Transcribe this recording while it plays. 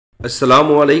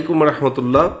আসসালামু আলাইকুম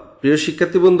রহমতুল্লাহ। প্রিয়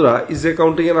শিক্ষার্থী বন্ধুরা, ইজি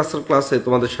অ্যাকাউন্টিং এর আজকের ক্লাসে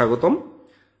তোমাদের স্বাগতম।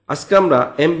 আজকে আমরা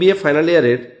MBA ফাইনাল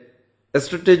ইয়ারের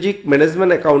স্ট্র্যাটেজিক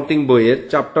ম্যানেজমেন্ট অ্যাকাউন্টিং বইয়ের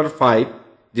চ্যাপ্টার 5,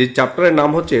 যে চ্যাপ্টারের নাম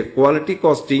হচ্ছে quality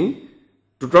costing,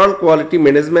 total quality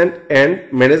management and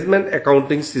management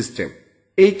accounting system,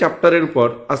 এই চ্যাপ্টারের উপর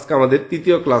আজকে আমাদের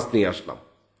তৃতীয় ক্লাস নিয়ে আসলাম।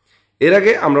 এর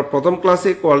আগে আমরা প্রথম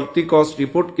ক্লাসে কোয়ালিটি কস্ট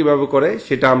রিপোর্ট কিভাবে করে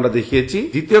সেটা আমরা দেখিয়েছি।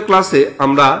 দ্বিতীয় ক্লাসে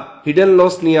আমরা হিডেন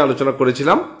লস নিয়ে আলোচনা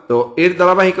করেছিলাম। তো এর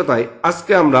ধারাবাহিকতায়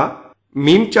আজকে আমরা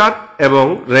মিন চার্ট এবং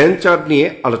রেঞ্জ চার্ট নিয়ে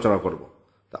আলোচনা করব।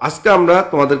 তো আজকে আমরা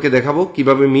তোমাদেরকে দেখাবো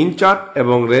কিভাবে মিন চার্ট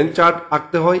এবং রেঞ্জ চার্ট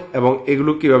আঁকতে হয় এবং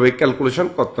এগুলো কিভাবে ক্যালকুলেশন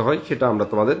করতে হয় সেটা আমরা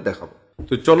তোমাদের দেখাবো।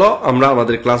 তো চলো আমরা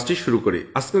আমাদের ক্লাসটি শুরু করি।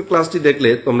 আজকের ক্লাসটি দেখলে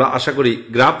তোমরা আশা করি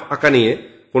গ্রাফ আঁকা নিয়ে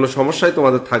কোনো সমস্যাই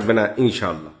তোমাদের থাকবে না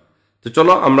ইনশাআল্লাহ। তো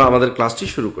চলো আমরা আমাদের ক্লাসটি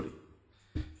শুরু করি।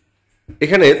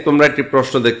 এখানে তোমরা একটি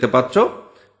প্রশ্ন দেখতে পাচ্ছ।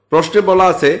 প্রশ্নে বলা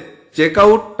আছে check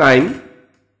out time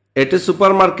at A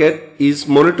supermarket is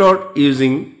monitored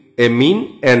using a mean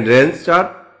and range chart.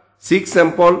 6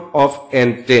 sample of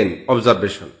and 10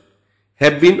 observation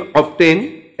have been obtain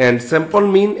and sample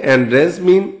mean and range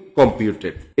mean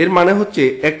computed. এর মানে হচ্ছে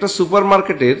একটা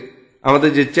সুপারমার্কেটের আমাদের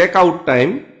যে চেক আউট টাইম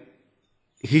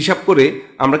হিসাব করে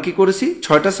আমরা কি করেছি,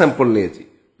 6টা স্যাম্পল নিয়েছি।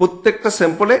 প্রত্যেকটা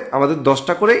স্যাম্পলে আমাদের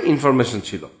 10টা করে ইনফরমেশন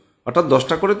ছিল, অর্থাৎ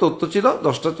 10টা করে তথ্য ছিল।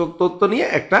 10টা তথ্য নিয়ে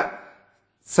একটা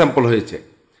স্যাম্পল হয়েছে।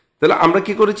 তাহলে আমরা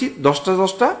কি করেছি,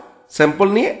 10টা স্যাম্পল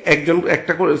নিয়ে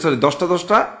একটা করে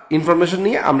 10টা ইনফরমেশন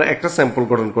নিয়ে আমরা একটা স্যাম্পল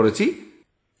গঠন করেছি।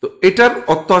 তো এটার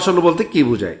অর্থ আসলে বলতে কি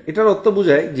বোঝায়? এটার অর্থ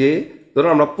বোঝায় যে ধরো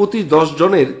আমরা প্রতি 10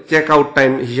 জনের চেক আউট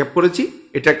টাইম হিসাব করেছি,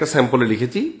 এটা একটা স্যাম্পলে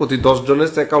লিখেছি প্রতি 10 জনের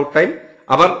চেক আউট টাইম,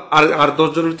 আবার আর 10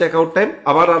 জনের চেক আউট টাইম,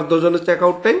 আবার আর 10 জনের চেক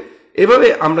আউট টাইম। এভাবে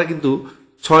আমরা কিন্তু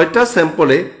 6টা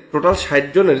স্যাম্পলে টোটাল 60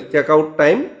 জনের চেক আউট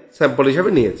টাইম স্যাম্পল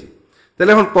হিসাবে নিয়েছি।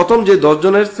 তাহলে এখন প্রথম যে 10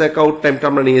 জনের চেক আউট টাইমটা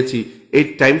আমরা নিয়েছি, এই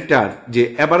টাইমটার যে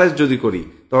অ্যাভারেজ যদি করি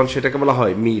তখন সেটাকে বলা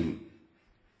হয় মিন।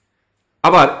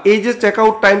 আবার এই যে চেক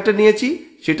আউট টাইমটা নিয়েছি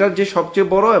সেটার যে সবচেয়ে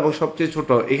বড় এবং সবচেয়ে ছোট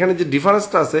এখানে যে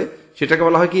ডিফারেন্সটা আছে সেটাকে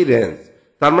বলা হয় কি, রেঞ্জ।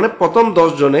 তার মানে প্রথম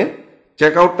 10 জনের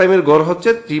চেক আউট টাইমের গড় হচ্ছে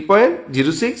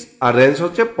 3.06 আর রেঞ্জ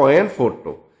হচ্ছে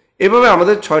 0.42। এভাবে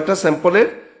আমাদের 6টা স্যাম্পলের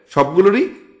সবগুলোরই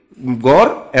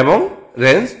গড় এবং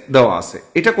রেঞ্জ দেওয়া আছে।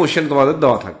 এটা কোশ্চেন তোমাদের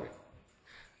দেওয়া থাকবে।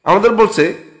 আমাদের বলছে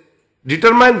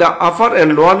determine the upper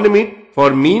and lower limit for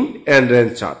mean and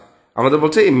range chart. আমাদের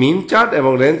বলছে এই মিন চার্ট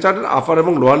এবং রেঞ্জ চার্টের আপার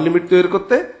এবং লোয়ার লিমিট তৈরি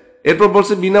করতে। এরপর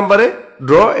বলছে বি নাম্বারে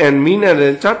draw and mean and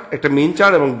range chart, একটা মিন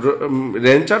চার্ট এবং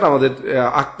রেঞ্জ চার্ট আমাদের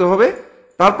আঁকতে হবে।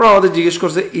 তারপর আমাদের জিজ্ঞেস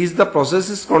করছে is the process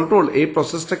is control, এই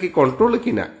প্রসেসটা কি কন্ট্রোল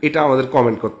কিনা, এটা আমাদের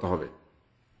কমেন্ট করতে হবে।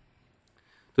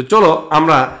 তো চলো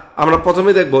আমরা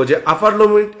প্রথমে দেখবো যে আপার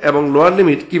লিমিট এবং লোয়ার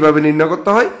লিমিট কিভাবে নির্ণয় করতে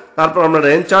হয়, তারপর আমরা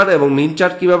রেঞ্জ চার্ট এবং মিন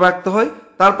চার্ট কিভাবে আঁকতে হয়,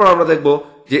 তারপর আমরা দেখবো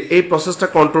যে এই প্রসেসটা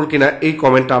কন্ট্রোল কিনা, এই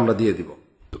কমেন্টটা আমরা দিয়ে দিব।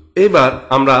 তো এবার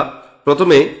আমরা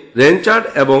প্রথমে রেঞ্জ চার্ট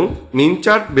এবং মিন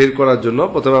চার্ট বের করার জন্য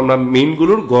প্রথমে আমরা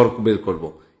মিনগুলোর গড় বের করব।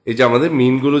 এই যে আমাদের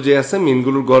মিনগুলো যে আছে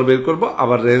মিনগুলোর গড় বের করব,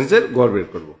 আবার রেঞ্জের গড় বের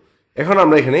করব। এখন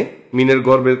আমরা এখানে মিনের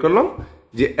গড় বের করলাম,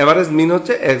 যে এভারেজ মিন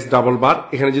হচ্ছে এক্স ডাবল বার।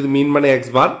 এখানে যদি মিন মানে এক্স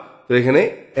বার, তো এখানে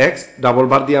এক্স ডাবল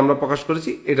বার দিয়ে আমরা প্রকাশ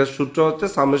করেছি। এটার সূত্র হচ্ছে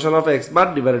summation of x bar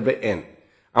divided by N.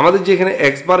 আমাদের যে এখানে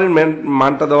এক্স বারের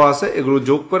মানটা দেওয়া আছে এগুলো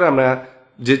যোগ করে আমরা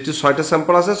যে 6টা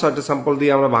স্যাম্পল আছে 6টা স্যাম্পল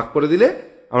দিয়ে আমরা ভাগ করে দিলে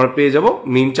আমরা পেয়ে যাব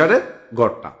মিন চার্টের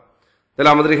গড়টা। তাহলে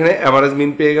আমাদের এখানে অ্যাভারেজ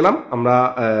মিন পেয়ে গেলাম। আমরা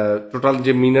টোটাল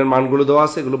যে মিনের মানগুলো দেওয়া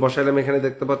আছে এগুলো বসাইলাম। এখানে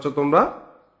দেখতে পাচ্ছ তোমরা,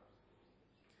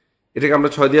 এটাকে আমরা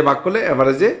 6 দিয়ে ভাগ করলে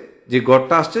অ্যাভারেজে যে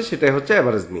গড়টা আসছে সেটাই হচ্ছে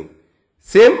অ্যাভারেজ মিন।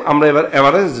 সেম আমরা এবার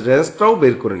অ্যাভারেজ রেঞ্জটাও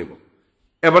বের করে নিব।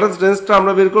 অ্যাভারেজ রেঞ্জটা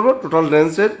আমরা বের করবো টোটাল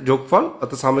রেঞ্জের যোগফল,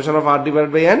 অর্থাৎ summation of R divide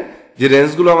by N. যে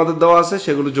রেঞ্জগুলো আমাদের দেওয়া আছে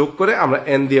সেগুলো যোগ করে আমরা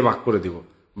এন দিয়ে ভাগ করে দিব।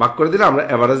 ভাগ করে দিলে আমরা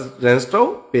অ্যাভারেজ রেঞ্জটাও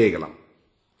পেয়ে গেলাম।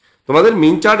 তোমাদের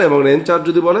মিন চার্ট এবং রেঞ্জ চার্ট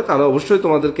যদি বলে তাহলে অবশ্যই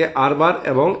তোমাদেরকে আর বার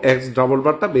এবং এক্স ডাবল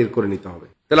বারটা বের করে নিতে হবে।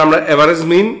 তাহলে আমরা অ্যাভারেজ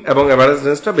মিন এবং অ্যাভারেজ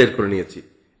রেঞ্জটা বের করে নিয়েছি।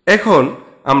 এখন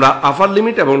আমরা আপার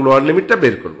লিমিট এবং লোয়ার লিমিটটা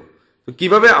বের করব। তো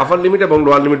কিভাবে আপার লিমিট এবং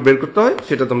লোয়ার লিমিট বের করতে হয়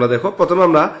সেটা তোমরা দেখো। প্রথমে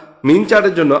আমরা মিন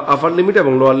চার্টের জন্য আপার লিমিট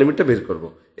এবং লোয়ার লিমিটটা বের করব।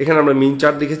 এখানে আমরা মিন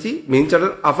চার্ট লিখেছি। মিন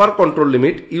চার্টের আপার কন্ট্রোল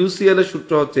লিমিট ইউসিএল এর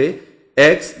সূত্র হচ্ছে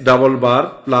এক্স ডাবল বার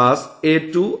প্লাস এ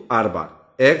টু আর বার,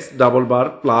 এক্স ডাবল বার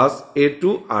প্লাস এ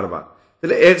টু আর বার।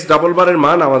 তাহলে এক্স ডাবল বারের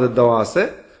মান আমাদের দেওয়া আছে,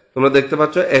 তোমরা দেখতে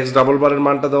পাচ্ছ এক্স ডাবল বারের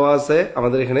মানটা দেওয়া আছে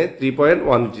আমাদের এখানে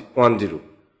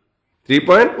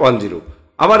 3.10।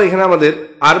 আবার এখানে আমাদের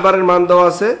আর বারের মান দেওয়া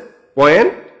আছে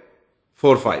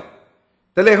 0.45।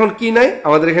 তাহলে এখন কি নাই,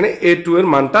 আমাদের এখানে A2 এর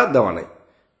মানটা দেওয়া নাই।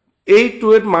 A2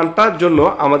 এর মানটার জন্য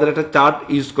আমাদের একটা চার্ট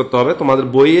ইউজ করতে হবে। তোমাদের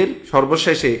বইয়ের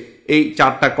সর্বশেষে এই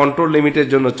চার্টটা কন্ট্রোল লিমিটের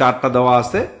জন্য চার্টটা দেওয়া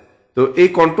আছে। তো এই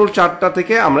কন্ট্রোল চার্টটা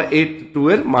থেকে আমরা A2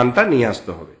 এর মানটা নিয়ে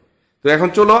আসতে হবে। তো এখন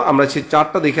চলো আমরা সেই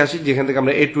চার্টটা দেখে আসি যেখান থেকে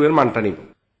আমরা A2 এর মানটা নিব।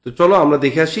 তো চলো আমরা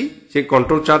দেখে আসি সেই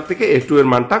কন্ট্রোল চার্ট থেকে A2 এর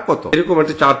মানটা কত। এরকম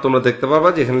একটা চার্ট তোমরা দেখতে পাবা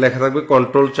যেখানে লেখা থাকবে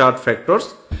কন্ট্রোল চার্ট ফ্যাক্টরস।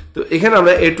 তো এখানে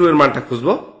আমরা A2 এর মানটা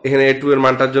খুঁজবো। এখানে A2 এর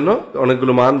মানটার জন্য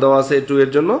অনেকগুলো মান দেওয়া আছে A2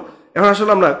 এর জন্য। এখন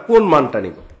আসলে আমরা কোন মানটা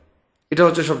নিব, এটা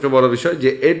হচ্ছে সবচেয়ে বড় বিষয় যে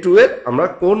A2 এর আমরা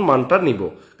কোন মানটা নিব,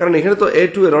 কারণ এখানে তো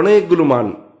A2 এর অনেকগুলো মান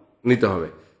নিতে হবে।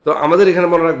 তো আমাদের এখানে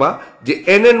মনে রাখবা যে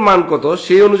n এর মান কত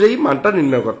সেই অনুযায়ী মানটা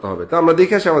নির্ণয় করতে হবে। তো আমরা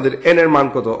দেখে আসি আমাদের n এর মান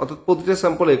কত, অর্থাৎ প্রতিটা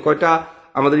স্যাম্পলে কয়টা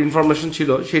আমাদের ইনফরমেশন ছিল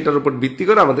সেটার উপর ভিত্তি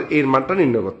করে আমাদের এর মানটা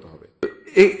নির্ণয় করতে হবে।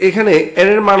 এখানে n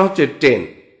এর মান হচ্ছে 10,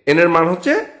 n এর মান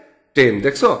হচ্ছে 10,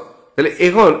 দেখছো? তাহলে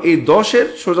এখন এই 10 এর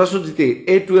সোজাসুজিতে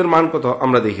A2 এর মান কত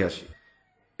আমরা দেখে আসি।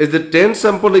 এই যে 10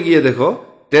 স্যাম্পলে গিয়ে দেখো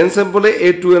 10 স্যাম্পলে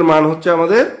A2 এর মান হচ্ছে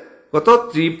আমাদের কত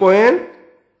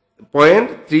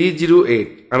 3.308।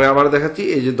 আমি আবার দেখাচ্ছি,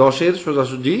 এই যে 10 এর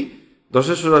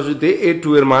সোজাসুজিতে A2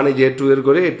 এর মান, এই যে A2 এর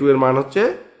করে A2 এর মান হচ্ছে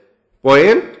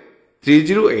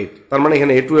 0.308। তার মানে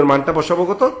এখানে A2 এর মানটা বসাবো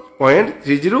কত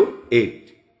 0.308।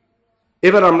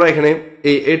 এবার আমরা এখানে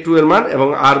এই A2 এর মান এবং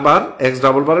r বার x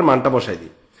ডাবল বারের মানটা বসাই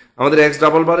দিই। আমাদের x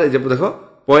ডাবল বার এই যে দেখো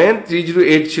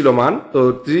 0.308 ছিল মান, তো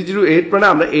 308 মানে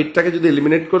আমরা 8টাকে যদি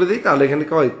এলিমিনেট করে দিই তাহলে এখানে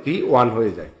কি হয় 31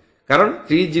 হয়ে যায়, কারণ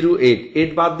 308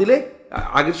 বাদ দিলে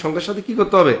আগের সংখ্যার সাথে কি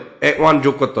করতে হবে 1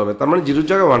 যোগ করতে হবে, তার মানে 0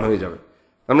 জায়গায় 1 হয়ে যাবে।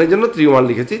 আমরা এই জন্য 31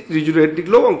 লিখেছি, 308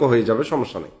 লিখলেও অঙ্ক হয়ে যাবে,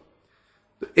 সমস্যা নেই।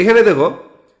 তো এখানে দেখো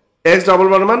x ডাবল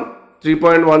বার মান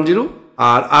 3.10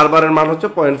 আর r বারের মান হচ্ছে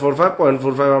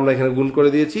 0.45 আমরা এখানে গুণ করে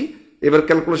দিয়েছি। এবার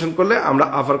ক্যালকুলেশন করলে আমরা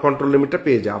আপার কন্ট্রোল লিমিটটা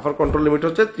পেয়ে যাই। আপার কন্ট্রোল লিমিট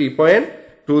হচ্ছে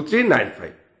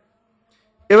 3.2395।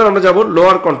 এবার আমরা যাব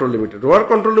লোয়ার কন্ট্রোল লিমিটে। লোয়ার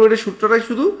কন্ট্রোল লিমিটের সূত্রটাই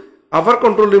শুধু আপার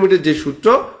কন্ট্রোল লিমিটের যে সূত্র,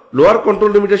 লোয়ার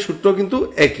কন্ট্রোল লিমিটের সূত্র কিন্তু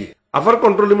একই। আপার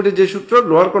কন্ট্রোল লিমিটের যে সূত্র,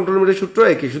 লোয়ার কন্ট্রোল লিমিটের সূত্র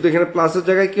একই, শুধু এখানে প্লাসের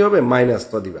জায়গায় কি হবে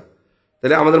মাইনাসটা দিবা।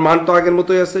 তাহলে আমাদের মান তো আগের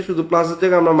মতোই আছে, শুধু প্লাসের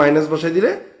জায়গায় আমরা মাইনাস বসাই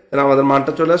দিলে তাহলে আমাদের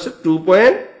মানটা চলে আসে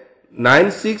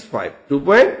 2.965।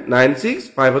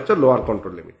 2.965 হচ্ছে লোয়ার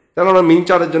কন্ট্রোল লিমিট। তাহলে আমরা মিন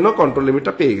চার্টের জন্য কন্ট্রোল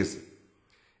লিমিটটা পেয়ে গেছি।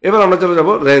 এবার আমরা চলে যাব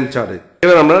রেঞ্জ চার্টে।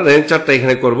 এবার আমরা রেঞ্জ চার্টটা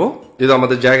এখানে করব, যেহেতু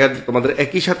আমাদের জায়গায় তোমাদের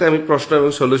একই সাথে আমি প্রশ্ন এবং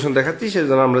সলিউশন দেখাচ্ছি,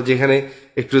 সেজন্য আমরা যেখানে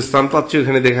একটু স্থান পাচ্ছি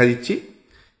ওখানে দেখা দিচ্ছি।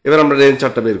 এবার আমরা রেঞ্জ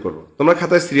চার্টটা বের করব। তোমরা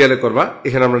খাতায় সিরিয়ালে করবা,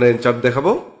 এখানে আমরা রেঞ্জ চার্ট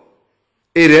দেখাবো।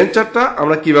 এই রেঞ্জ চার্টটা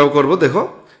আমরা কিভাবে করব দেখো।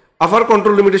 আপার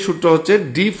কন্ট্রোল লিমিটের সূত্র হচ্ছে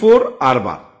D4R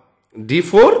বার।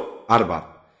 D4R বার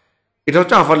এটা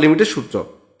হচ্ছে আপার লিমিটের সূত্র।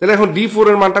 তাহলে এখন D4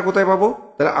 এর মানটা কোথায় পাবো?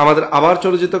 তাহলে আমাদের আবার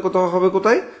চলে যেতে হবে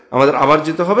কোথায়? আমাদের আবার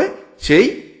যেতে হবে সেই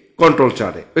কন্ট্রোল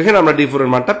চার্টে, এখানে আমরা D4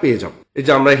 এর মানটা পেয়ে যাব। এই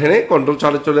যে আমরা এখানে কন্ট্রোল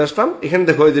চার্টে চলে আসলাম, এখানে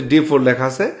দেখো এই যে D4 লেখা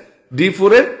আছে।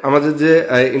 D4 এর আমাদের যে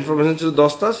ইনফরমেশন ছিল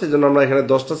 10টা, সেজন্য আমরা এখানে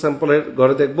 10টা স্যাম্পলের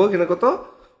ঘরে দেখবো এখানে কত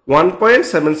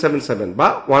 1.777 বা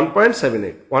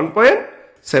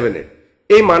 1.78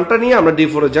 এই মানটা নিয়ে আমরা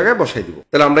D4 এর জায়গায় বসাই দিব।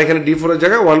 তাহলে আমরা এখানে D4 এর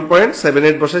জায়গায়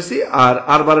 1.78 বসাইছি, আর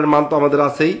r বারের মান তো আমাদের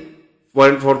আছেই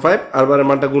 0.45, r বারের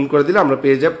মানটা গুণ করে দিলে আমরা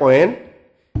পেয়ে যাই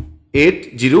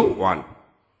 0.801।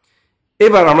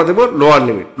 এবার আমরা দেখব লোয়ার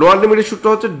লিমিট। লোয়ার লিমিটের সূত্র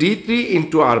হচ্ছে D3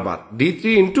 ইন্টু r বার। D3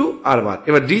 ইন্টু r বার।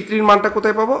 এবার D3 এর মানটা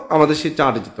কোথায় পাবো? আমাদের সেই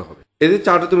চার্টে যেতে হবে। এই যে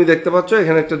চার্টে তুমি দেখতে পাচ্ছ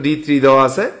এখানে একটা D3 দেওয়া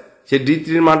আছে, সেই D3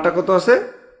 এর মানটা কত আছে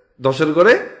 10 এর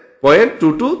ঘরে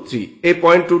 0.223। এই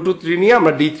 0.223 নিয়ে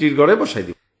আমরা D3 এর ঘরে বসাই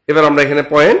দিই। এবার আমরা এখানে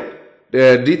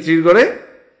D3 এর ঘরে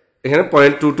এখানে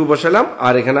 0.22 বসাইলাম,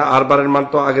 আর এখানে r বারের মান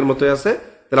তো আগের মতোই আছে।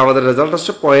 তাহলে আমাদের রেজাল্ট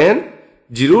আসছে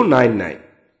 0.099।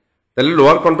 তাহলে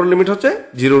লোয়ার কন্ট্রোল লিমিট হচ্ছে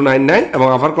 099 এবং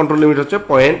আপার কন্ট্রোল লিমিট হচ্ছে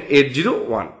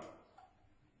 0.801।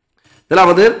 তাহলে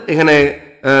আমাদের এখানে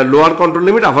lower control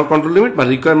limit, upper control limit বা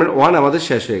রিকোয়ারমেন্ট 1 আমাদের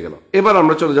শেষ হয়ে গেল। এবার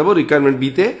আমরা চলে যাব রিকোয়ারমেন্ট বি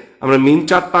তে। আমরা মিন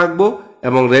চার্টটা আঁকবো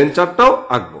এবং রেঞ্জ চার্টটাও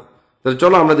আঁকবো। তাহলে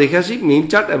চলো আমরা দেখে আসি মিন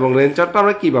চার্ট এবং রেঞ্জ চার্টটা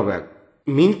আমরা কিভাবে আঁকবো।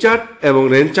 মিন চার্ট এবং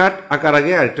রেঞ্জ চার্ট আঁকার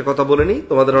আগে আরেকটা কথা বলে নিই,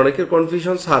 তোমাদের অনেকের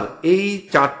কনফিউশন, স্যার এই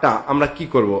চার্টটা আমরা কি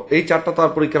করব, এই চার্টটা তো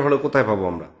আর পরীক্ষার হলে কোথায় পাবো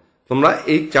আমরা। তোমরা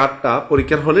এই চার্টটা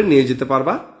পরীক্ষার হলে নিয়ে যেতে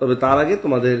পারবা, তবে তার আগে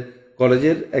তোমাদের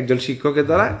কলেজের একজন শিক্ষকের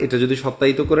দ্বারা এটা যদি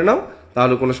সত্যায়িত করে নাও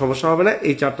তাহলে কোনো সমস্যা হবে না।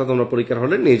 এই চার্টটা তোমরা পরীক্ষার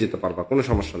হলে নিয়ে যেতে পারবা, কোনো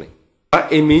সমস্যা নেই।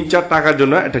 এই মিন চার্টটা আঁকার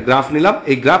জন্য একটা গ্রাফ নিলাম,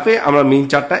 এই গ্রাফে আমরা মিন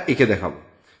চার্টটা এঁকে দেখাবো।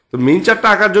 তো মিন চার্টটা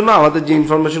আঁকার জন্য আমাদের যে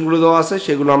ইনফরমেশনগুলো দেওয়া আছে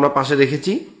সেগুলো আমরা পাশে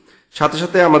রেখেছি, সাথে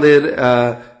সাথে আমাদের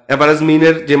এভারেজ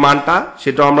মিনের যে মানটা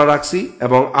সেটাও আমরা রাখছি,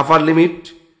 এবং আপার লিমিট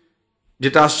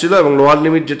যেটা আসছিল এবং লোয়ার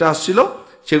লিমিট যেটা আসছিল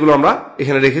সেগুলো আমরা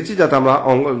এখানে রেখেছি, যাতে আমরা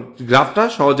গ্রাফটা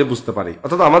সহজে বুঝতে পারি।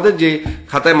 অর্থাৎ আমাদের যে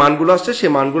খাতায় মানগুলো আসছে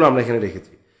সেই মানগুলো আমরা এখানে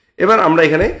রেখেছি। এবার আমরা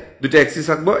এখানে দুটো অ্যাক্সিস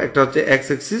আঁকবো, একটা হচ্ছে এক্স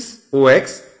অ্যাক্সিস OX,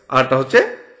 আর একটা হচ্ছে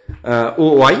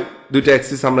OY। দুটো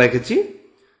অ্যাক্সিস আমরা রেখেছি।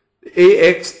 এই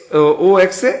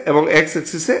OX এ এবং এক্স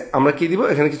অ্যাক্সিসে আমরা কি দিব,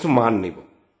 এখানে কিছু মান নিব।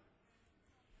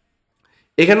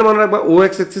 এখানে মনে রাখবা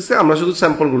OX অ্যাক্সিসে আমরা শুধু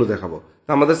স্যাম্পলগুলো দেখাবো।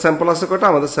 আমাদের স্যাম্পল আছে কয়টা?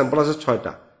 আমাদের স্যাম্পল আছে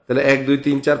 6টা। তাহলে 1 2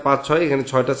 3 4 5 6 এখানে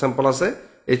 6টা স্যাম্পল আছে,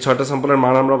 এই 6টা স্যাম্পলের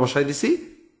মান আমরা বসাই দিছি,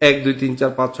 1 2 3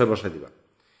 4 5 6 বসাই দিবা।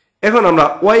 এখন আমরা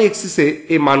ওয়াই এক্সিসে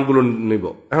এই মানগুলো নিব।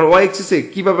 এখন ওয়াই এক্সিসে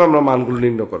কিভাবে আমরা মানগুলো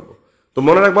নির্ণয় করব? তো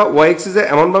মনে রাখবা ওয়াই এক্সিসে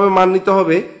এমনভাবে মান নিতে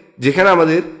হবে যেখানে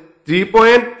আমাদের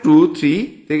 3.23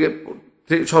 থেকে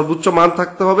সর্বোচ্চ মান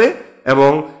থাকতে হবে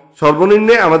এবং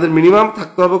সর্বনিম্নে আমাদের মিনিমাম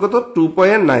থাকতে হবে কত?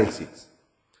 2.96।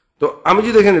 তো আমি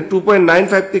যদি এখানে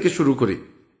 2.95 থেকে শুরু করি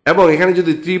এবং এখানে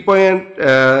যদি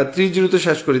 3.30 তে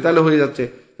শেষ করি তাহলে হয়ে যাচ্ছে।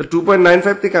 তো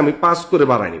 2.95 থেকে আমি 5 করে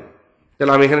বাড়াই নিব।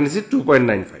 তাহলে আমি এখানে নিচ্ছি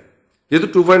 2.95। যেহেতু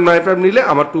 2.95 নিলে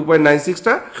আমার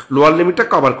 2.96টা লোয়ার লিমিটটা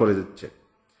কভার করে দিচ্ছে।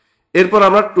 এরপর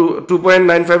আমরা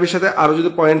 2.95 এর সাথে আরো যদি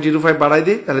 0.05 বাড়াই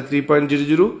দিই তাহলে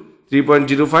 3.00,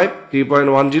 3.05,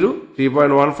 3.10,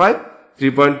 3.15,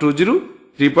 3.20,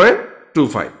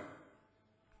 3.25।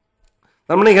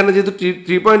 তার মানে এখানে যেহেতু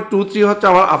 3.23 হচ্ছে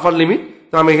আমার আপার লিমিট,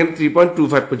 তো আমি এখানে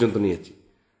 3.25 পর্যন্ত নিয়েছি।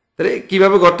 তাহলে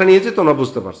কিভাবে গড়টা নিয়েছি তোমরা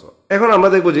বুঝতে পারছো। এখন আমরা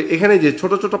দেখবো যে এখানে যে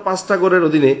ছোট ছোট 5টা গড়ের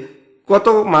অধীনে কত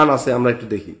মান আছে আমরা একটু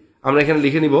দেখি। আমরা এখানে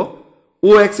লিখে নিব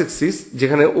ও এক্স এক্সিস,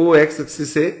 যেখানে ও এক্স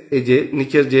এক্সিসে এই যে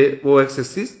নিচের যে ও এক্স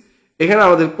এক্সিস, এখানে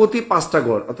আমাদের প্রতি 5টা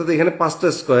গড়, অর্থাৎ এখানে 5টা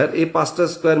স্কোয়ার, এই 5টা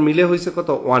স্কোয়ার মিলে হয়েছে কত?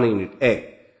 1 ইউনিট, 1।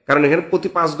 কারণ এখানে প্রতি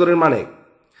 5 গড়ের মান 1।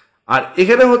 আর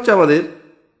এখানে হচ্ছে আমাদের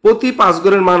প্রতি 5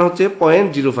 গড়ের মান হচ্ছে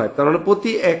 0.05, তার মানে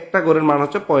প্রতি একটা গড়ের মান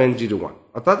হচ্ছে 0.01,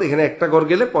 অর্থাৎ এখানে একটা গড়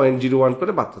গেলে 0.01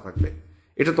 করে বাড়তে থাকবে।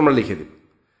 এটা তোমরা লিখে দিবে।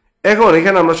 এখন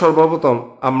এখানে আমরা সর্বপ্রথম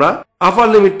আমরা আপার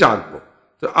লিমিটটা আঁকবো।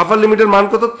 তো আপার লিমিটের মান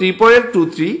কত?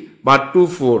 3.23 বা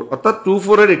 24, অর্থাৎ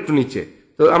 24 এর একটু নিচে।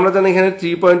 তো আমরা জানি এখানে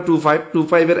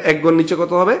 3.25 এর এক গড় নিচে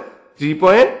কত হবে?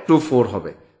 3.24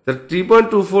 হবে। তো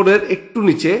 3.24 এর একটু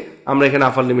নিচে আমরা এখানে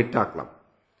আপার লিমিটটা আঁকলাম।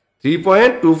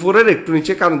 3.24 এর একটু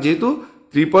নিচে, কারণ যেহেতু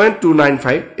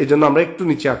 3.295 এই জন্য আমরা একটু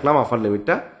নিচে আঁকলাম আপার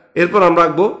লিমিটটা। এরপর আমরা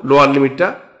আঁকবো লোয়ার লিমিটটা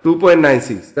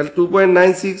 2.96। তাহলে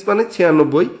 2.96 মানে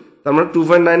 96, তার মানে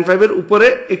 2.95 এর উপরে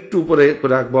একটু উপরে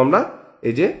করে আঁকবো আমরা।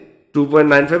 এই যে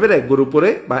 2.95 এর এক গড় উপরে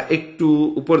বা একটু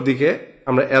উপর দিকে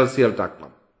আমরা এলসিএলটা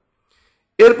আঁকলাম।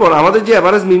 এরপর আমাদের যে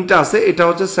এভারেজ মিনটা আছে এটা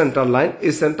হচ্ছে সেন্টার লাইন।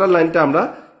 এই সেন্টার লাইনটা আমরা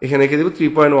এখানে লিখে দেব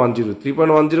 3.10।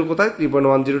 3.10 কোথায়?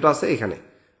 3.10টা আছে এখানে।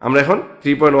 আমরা এখন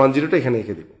 3.10টা এখানে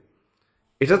লিখে দিব।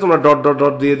 এটা তোমরা ডট ডট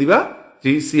ডট দিয়ে দিবা,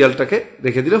 3CLটাকে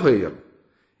রেখে দিলে হয়ে যাবে।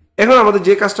 এখন আমাদের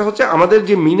যে কাজটা হচ্ছে, আমাদের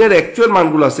যে মিনের অ্যাকচুয়াল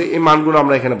মানগুলো আছে এই মানগুলো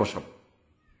আমরা এখানে বসাবো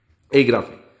এই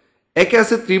গ্রাফে। একে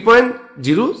আছে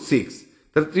 3.06,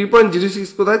 তাহলে 3.06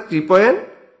 কোথায়?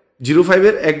 3.05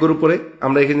 এর এক গড় উপরে।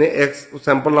 আমরা এখানে এক্স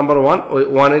স্যাম্পল নাম্বার 1, ওই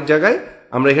 1 এর জায়গায়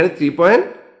আমরা এখানে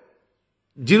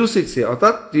 3.06 এ,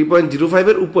 অর্থাৎ 3.05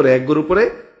 এর উপরে এক গড় উপরে,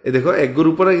 এই দেখো এক গড়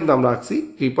উপরে কিন্তু আমরা আঁকছি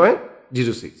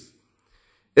 3.06।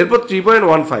 এরপর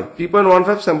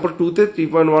 3.15 স্যাম্পল 2 তে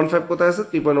 3.15 কোথায় আছে?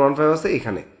 3.15 আছে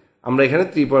এখানে। আমরা এখানে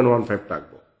 3.15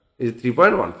 রাখবো, এই যে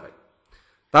 3.15।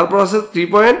 তারপর আছে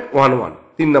 3.11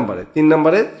 3 নম্বরে।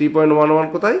 3.11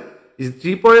 কোথায়?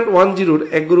 3.10 এর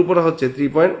এক গড় উপরে হচ্ছে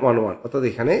 3.11, অর্থাৎ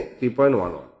এখানে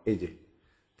 3.11, এই যে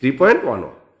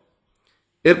 3.11।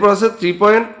 এরপর আছে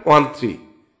 3.13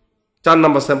 4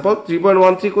 নম্বর স্যাম্পল।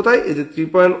 3.13 কোথায়? এই যে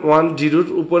 3.10 এর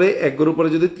উপরে এক গড় উপরে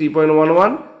যদি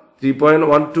 3.11,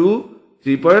 3.12,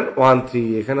 3.13,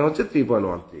 এখানে হচ্ছে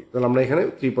 3.13, তাহলে আমরা এখানে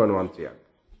 3.13 আঁকবো।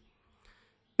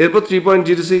 এরপর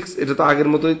 3.06, এটা তো আগের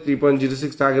মতোই,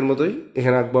 3.06টা আগের মতোই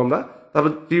এখানে আঁকবো আমরা।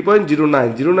 তারপর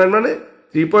 3.09 মানে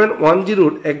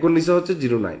 3.10 এক গড় নিচে হচ্ছে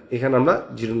 09, এখানে আমরা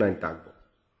 09টা আঁকবো।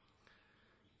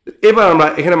 এবার আমরা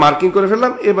এখানে মার্কিং করে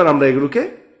ফেললাম। এবার আমরা এগুলোকে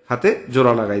হাতে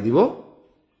জোড়া লাগাই দিব,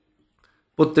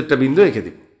 প্রত্যেকটা বিন্দু এঁকে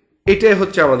দিব। এটাই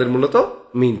হচ্ছে আমাদের মূলত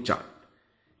মিন চার্ট।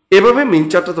 এভাবে মিন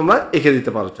চার্টটা তোমরা এঁকে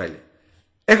দিতে পারো চাইলে।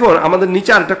 এখন আমাদের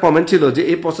নিচে আরেকটা কমেন্ট ছিল যে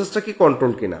এই প্রসেসটা কি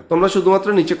কন্ট্রোল কিনা। তোমরা শুধুমাত্র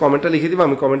নিচে কমেন্টটা লিখে দিবা,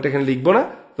 আমি কমেন্টটা এখানে লিখবো না,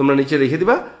 তোমরা নিচে লিখে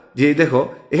দিবা যে দেখো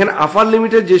এখানে আপার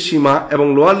লিমিটের যে সীমা এবং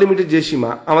লোয়ার লিমিটের যে সীমা,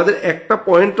 আমাদের একটা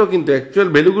পয়েন্টও কিন্তু অ্যাকচুয়াল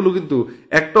ভ্যালুগুলো কিন্তু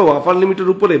একটাও আপার লিমিটের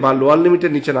উপরে বা লোয়ার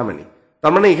লিমিটের নিচে নামেনি।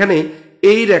 তার মানে এখানে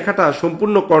এই রেখাটা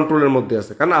সম্পূর্ণ কন্ট্রোলের মধ্যে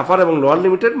আছে, কারণ আপার এবং লোয়ার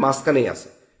লিমিটের মাঝখানেই আছে।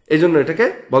 এই জন্য এটাকে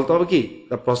বলতে হবে কি,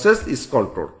 দ্য প্রসেস ইজ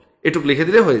কন্ট্রোল। এটুকু লিখে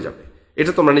দিলে হয়ে যাবে।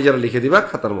 এটা তোমরা নিজেরা লিখে দিবা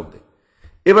খাতার মধ্যে।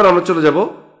 এবার আমরা চলে যাব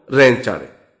রেঞ্জ চার্টে।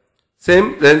 সেম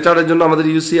রেঞ্জ চার্টের জন্য আমাদের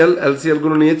ইউসিএল এলসিএল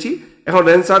গুলো নিয়েছি। এখন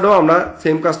রেঞ্জ চার্টও আমরা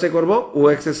সেম কাজটাই করবো। ও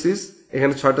এক্স এক্সিস,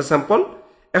 এখানে 6টা স্যাম্পল।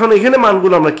 এখন এখানে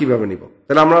মানগুলো আমরা কিভাবে নিব?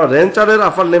 তাহলে আমরা রেঞ্জ চার্টের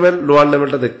আপার লেভেল লোয়ার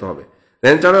লেভেলটা দেখতে হবে।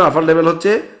 রেঞ্জ চার্টের আপার লেভেল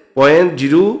হচ্ছে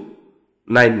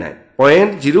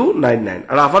 0.099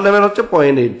 আর আপার লেভেল হচ্ছে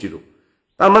 0.80।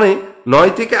 তার মানে 9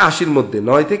 থেকে 80 মধ্যে,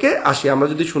 9 থেকে 80, আমরা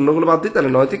যদি শূন্যগুলো বাদ দিই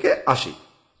তাহলে 9 থেকে 80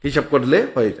 হিসাব করলে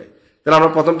হয়ে যায়। তাহলে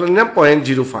আমরা প্রথমটা নিলাম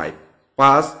 0.05,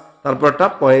 5, তারপরটা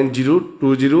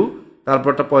 0.020,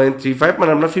 তারপরটা 0.35,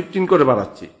 মানে আমরা 15 করে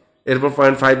বাড়াচ্ছি। এরপর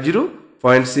 0.50,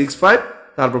 0.65,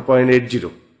 তারপর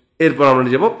 0.80, এরপর আমরা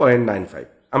নিয়ে যাবো 0.95।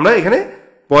 আমরা এখানে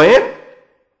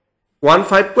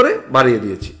 0.15 করে বাড়িয়ে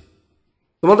দিয়েছি।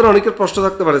 তোমাদের অনেকের প্রশ্ন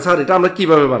থাকতে পারে, স্যার এটা আমরা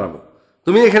কিভাবে বাড়াবো?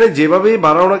 তুমি এখানে যেভাবেই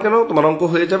বাড়াও না কেন তোমার অঙ্ক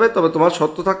হয়ে যাবে, তবে তোমার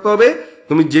সত্য থাকতে হবে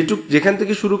তুমি যেখান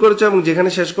থেকে শুরু করেছো এবং যেখানে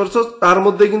শেষ করছো তার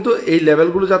মধ্যে কিন্তু এই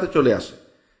লেভেলগুলো যাতে চলে আসে।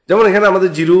 যেমন এখানে আমাদের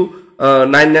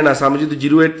 0.99 আছে, আমি যদি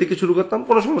 0.8 থেকে শুরু করতাম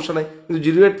কোনো সমস্যা নাই, কিন্তু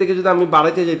 0.8 থেকে যদি আমি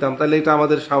বাড়াইতে যেতাম তাহলে এটা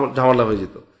আমাদের ঝামেলা হয়ে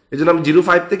যেত। এই জন্য আমি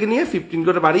 0.5 থেকে নিয়ে 15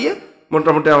 করে বাড়িয়ে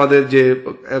মোটামুটি আমাদের যে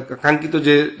কাঙ্ক্ষিত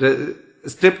যে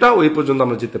স্টেপটা ওই পর্যন্ত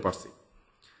আমরা যেতে পারছি।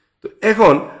 তো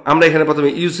এখন আমরা এখানে প্রথমে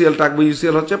ইউসিএল টাকবো।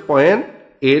 ইউসিএল হচ্ছে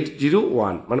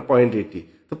 0.801 মানে 0.80।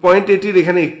 তো 0.80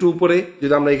 এখানে একটু উপরে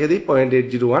যদি আমরা এখানে দিই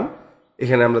 0.801,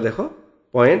 এখানে আমরা দেখো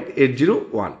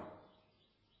 0.801।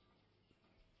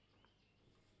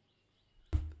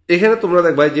 এখানে তোমরা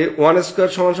দেখবা যে 1 স্কোয়ার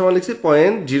সমান সমান লিখছি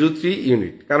 0.03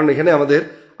 ইউনিট, কারণ এখানে আমাদের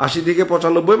 80 থেকে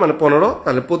 95 মানে 15,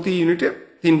 তাহলে প্রতি ইউনিটে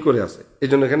 3 করে আছে, এই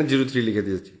জন্য এখানে 03 লিখে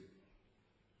দিয়েছি।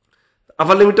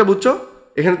 আপার লিমিটটা বুঝছো?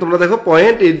 এখানে তোমরা দেখো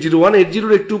 0.801,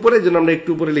 80 একটু উপরে, এই জন্য আমরা একটু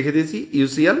উপরে লিখে দিয়েছি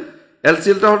ইউসিএল।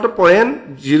 এলসিএলটা হলো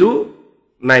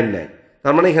 0.099,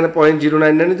 তার মানে এখানে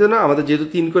 0.099 এর জন্য আমাদের যেহেতু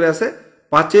 3 করে আছে,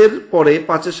 5-এর পরে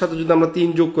 5-এর সাথে যদি আমরা 3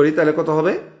 যোগ করি তাহলে কত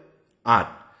হবে? 8।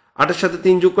 8-এর সাথে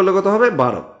 3 যোগ করলে কত হবে?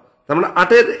 12। তার মানে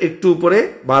 8-এর একটু উপরে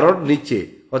 12-র নিচে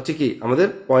হচ্ছে কি আমাদের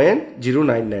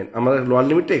 0.099, আমাদের লোয়ার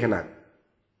লিমিটটা এখানে আগে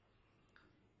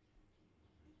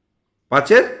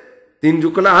 5-এর 3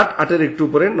 যোগ করলে 8, 8-এর একটু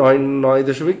উপরে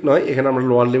 9.9, এখানে আমরা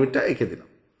লোয়ার লিমিটটা এঁকে দিলাম।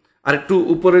 আর একটু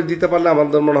উপরে দিতে পারলে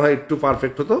আমাদের মনে হয় একটু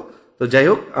পারফেক্ট হতো। তো যাই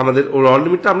হোক, আমাদের লোয়ার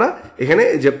লিমিটটা আমরা এখানে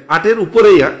যে 8-এর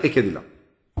উপরেই এঁকে দিলাম।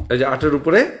 এই যে 8-এর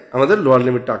উপরে আমাদের লোয়ার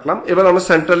লিমিটটা আঁকলাম। এবার আমরা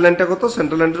সেন্ট্রাল লাইনটা কত?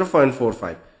 সেন্ট্রাল লাইনটা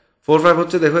 0.45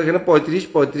 হচ্ছে, দেখো এখানে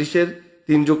 35-এর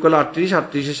 3 যোগ করলে 38,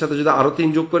 38-এর সাথে যদি আরো 3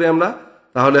 যোগ করি আমরা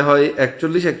তাহলে হয়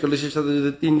 41, 41-এর সাথে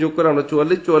যদি 3 যোগ করে আমরা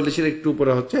 44, 44-এর একটু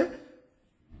উপরে হচ্ছে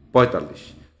 45।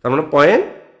 তার মানে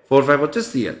 0.45 হচ্ছে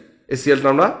সিএল। এই সিএলটা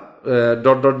আমরা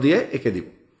ডট ডট দিয়ে এঁকে দিব।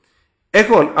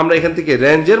 এখন আমরা এখান থেকে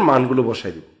রেঞ্জের মানগুলো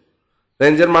বসাই দিব।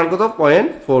 রেঞ্জের মান কত?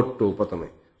 0.42। প্রথমে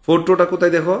 42টা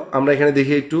কোথায় দেখো, আমরা এখানে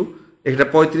দেখি একটু, এটা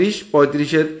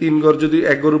 35-এর 3 ঘর যদি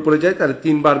 1 ঘর উপরে যায় তাহলে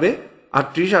 3 বাড়বে।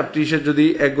 38-এর যদি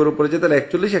 1 ঘর উপরে যায় তাহলে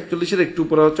 41-এর একটু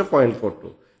উপরে হচ্ছে 0.42।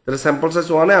 তাহলে স্যাম্পল সাইজ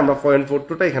 1-এ আমরা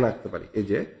 0.42টা এখানে আঁকতে পারি। এই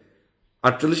যে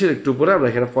 48-এর একটু উপরে আমরা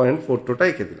এখানে 0.42টা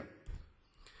এঁকে দিলাম।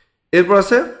 এরপর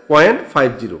আছে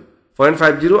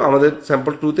 0.50 আমাদের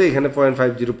স্যাম্পল 2-তে এখানে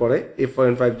 0.50 পড়ে, এই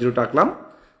 0.50টা আঁকলাম।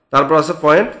 তারপর আছে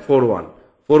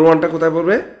 0.41টা কোথায়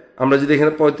পড়বে? আমরা যদি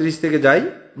এখানে 35 থেকে যাই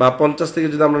বা 50 থেকে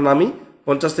যদি আমরা নামি,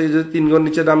 50 থেকে যদি 3 ঘর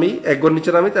নিচে নামি, 1 ঘর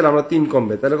নিচে নামি তাহলে আমরা 3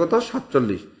 কমবে, তাহলে কত?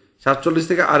 47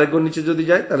 থেকে আরেক ঘর নিচে যদি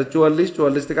যাই তাহলে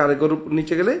 44 থেকে আরেক ঘর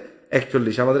নিচে গেলে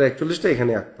 41, আমাদের 41টা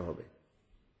এখানে আঁকতে হবে।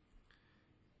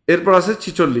 এরপর আছে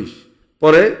 46,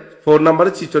 পরে 4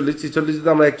 নাম্বারে 46 যদি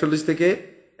আমরা 41 থেকে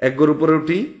 1 ঘর উপরে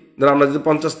উঠি, ধর আমরা যদি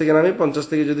 50 থেকে নামি, 50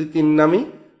 থেকে যদি 3 নামি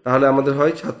তাহলে আমাদের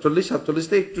হয় 47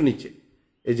 থেকে একটু নিচে,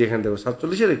 এই যে এখানে দেখো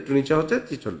 47-এর একটু নিচে হচ্ছে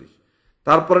 46।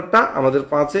 তারপরেরটা আমাদের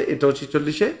 5-এ, এটাও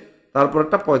 46-এ।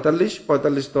 তারপরেরটা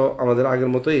 45 তো আমাদের আগের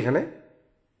মতোই এখানে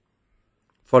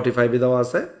 45-এ দেওয়া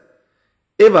আছে।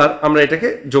 এবার আমরা এটাকে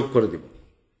যোগ করে দিব,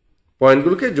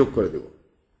 পয়েন্টগুলোকে যোগ করে দেব,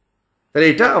 তাহলে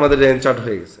এটা আমাদের রেঞ্জ চার্ট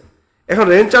হয়ে গেছে। এখন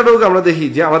রেঞ্জ চার্টও আমরা দেখি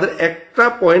যে আমাদের একটা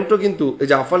পয়েন্টও কিন্তু এই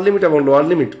যে আপার লিমিট এবং লোয়ার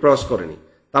লিমিট ক্রস করেনি,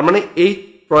 তার মানে এই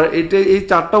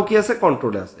চার্টটাও কি আছে?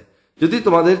 কন্ট্রোলে আছে। যদি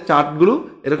তোমাদের চার্টগুলো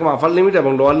এরকম আপার লিমিট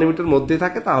এবং লোয়ার লিমিটের মধ্যে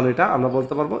থাকে তাহলে এটা আমরা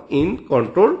বলতে পারবো ইন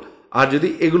কন্ট্রোল। আর যদি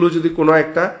এগুলো যদি কোনো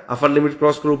একটা আপার লিমিট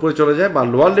ক্রস করে উপরে চলে যায় বা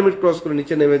লোয়ার লিমিট ক্রস করে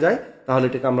নিচে নেমে যায় তাহলে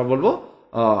এটাকে আমরা বলবো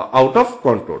আউট অফ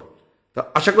কন্ট্রোল। তো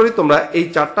আশা করি তোমরা এই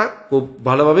চার্টটা খুব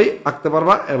ভালোভাবেই আঁকতে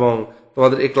পারবা এবং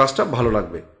তোমাদের এই ক্লাসটা ভালো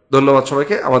লাগবে। ধন্যবাদ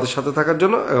সবাইকে আমাদের সাথে থাকার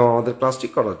জন্য এবং আমাদের ক্লাসটি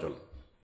করার জন্য।